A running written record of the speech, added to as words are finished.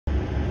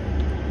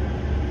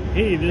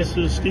Hey, this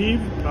is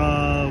Steve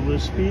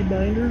with Speed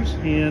Binders,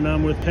 and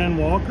I'm with Ken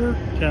Walker,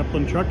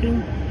 Kaplan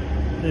Trucking.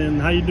 And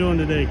how you doing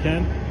today,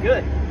 Ken?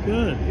 Good.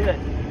 Good. Good.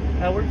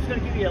 We're just going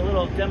to give you a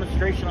little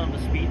demonstration on the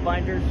Speed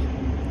Binders,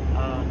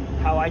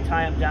 how I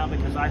tie them down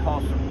because I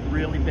haul some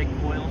really big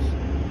coils.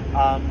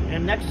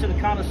 And next to the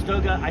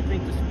Conestoga, I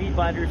think the Speed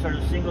Binders are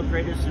the single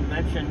greatest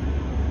innovation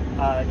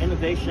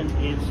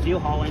in steel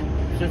hauling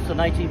since the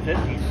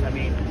 1950s. I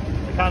mean,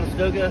 the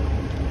Conestoga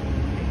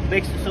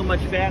makes it so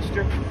much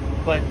faster,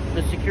 but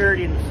the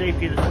security and the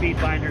safety of the Speed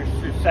Binders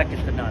is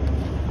second to none.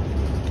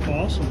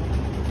 Awesome.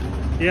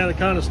 Yeah, the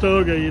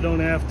Conestoga, you don't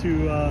have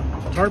to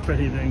tarp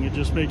anything. It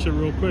just makes it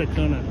real quick,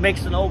 doesn't it?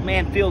 Makes an old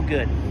man feel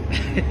good.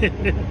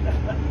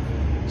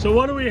 So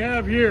what do we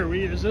have here?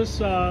 Is this...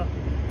 So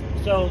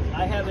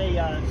I have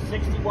a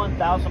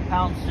 61,000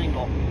 pound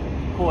single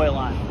coil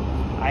on.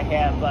 I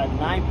have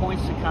 9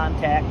 points of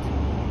contact.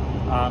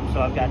 So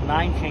I've got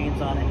 9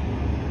 chains on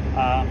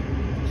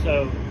it.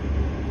 So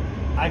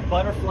I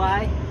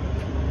butterfly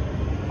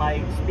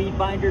my Speed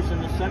Binders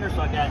in the center, so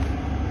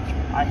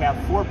I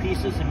have 4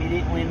 pieces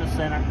immediately in the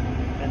center,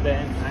 and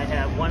then I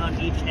have 1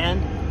 on each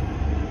end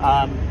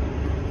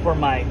for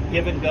my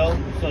give and go,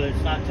 so that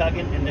it's not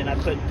tugging, and then I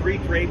put 3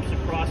 drapes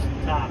across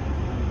the top.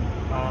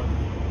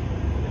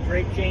 The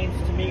drape chains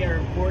to me are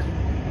important.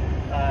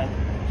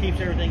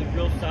 Keeps everything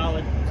real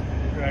solid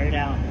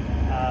down.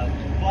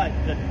 But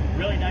the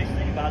really nice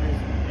thing about it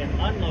is in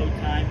unload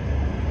time,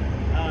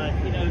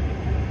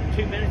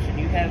 2 minutes and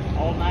you have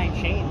all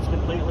 9 chains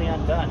completely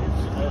undone.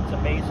 It's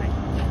amazing.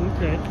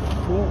 Okay,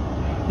 cool.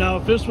 Now,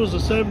 if this was a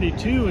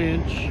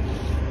 72-inch,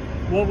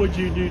 what would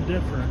you do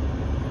different?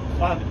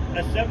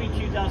 A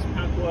 72,000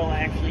 pound coil,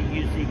 I actually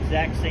use the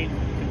exact same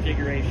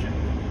configuration.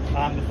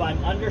 If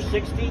I'm under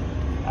 60,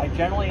 I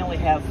generally only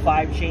have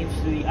 5 chains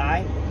through the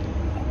eye,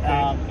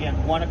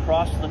 and 1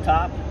 across the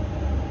top.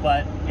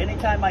 But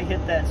anytime I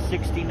hit that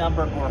 60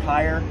 number or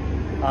higher,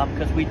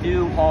 because we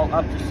do haul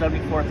up to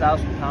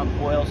 74,000 pound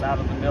coils out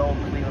of the mill of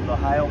Cleveland,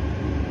 Ohio,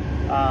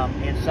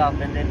 in South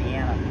Bend,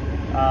 Indiana.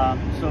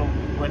 So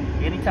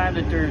anytime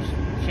that there's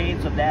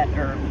chains of that,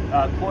 or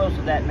coils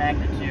of that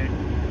magnitude,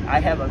 I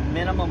have a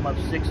minimum of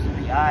 6 through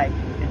the eye.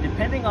 And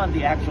depending on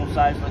the actual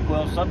size of the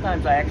coil,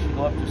 sometimes I actually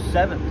go up to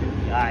 7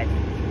 through the eye.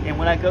 And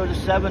when I go to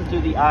 7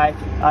 through the eye,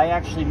 I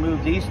actually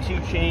move these 2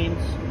 chains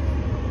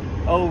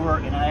over,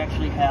 and I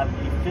actually have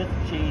a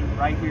 5th chain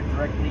right here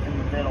directly in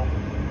the middle.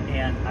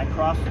 And I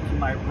cross it to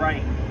my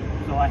right,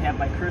 so I have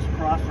my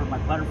crisscross or my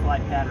butterfly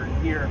pattern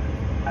here.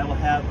 I will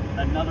have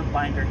another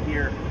binder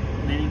here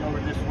leaning over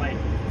this way,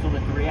 so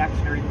that the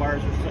reactionary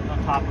bars are sitting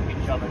on top of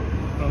each other.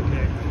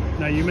 Okay.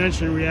 Now, you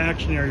mentioned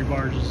reactionary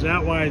bars. Is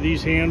that why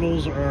these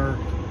handles are...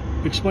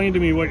 Explain to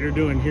me what you're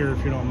doing here,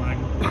 if you don't mind.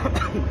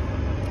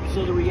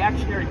 So the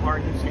reactionary bar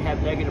needs to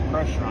have negative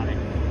pressure on it.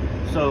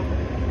 So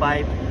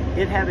by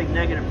it having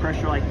negative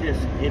pressure like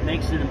this, it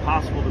makes it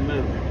impossible to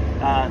move.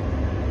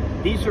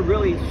 These are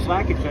really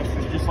slack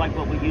adjusters, just like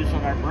what we use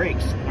on our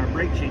brakes, our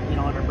brake on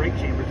our brake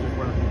chambers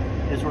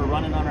as we're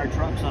running on our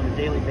trucks on a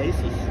daily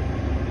basis.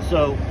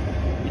 So,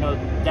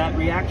 that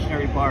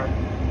reactionary bar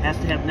has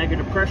to have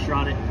negative pressure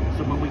on it.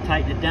 So when we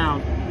tighten it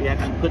down, we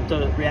actually put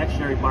the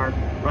reactionary bar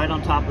right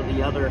on top of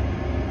the other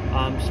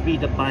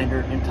speed up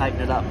binder and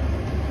tighten it up.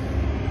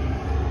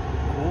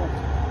 Cool.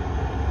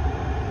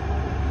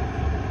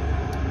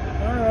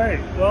 All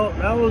right. Well,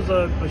 that was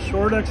a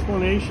short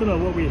explanation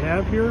of what we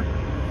have here.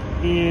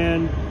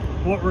 And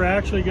what we're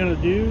actually going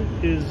to do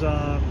is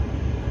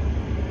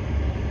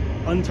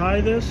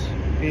untie this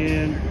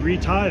and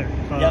retie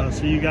it,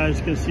 so you guys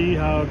can see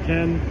how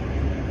Ken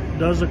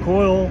does a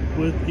coil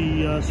with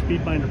the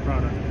Speed Binder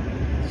product.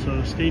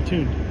 So stay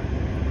tuned.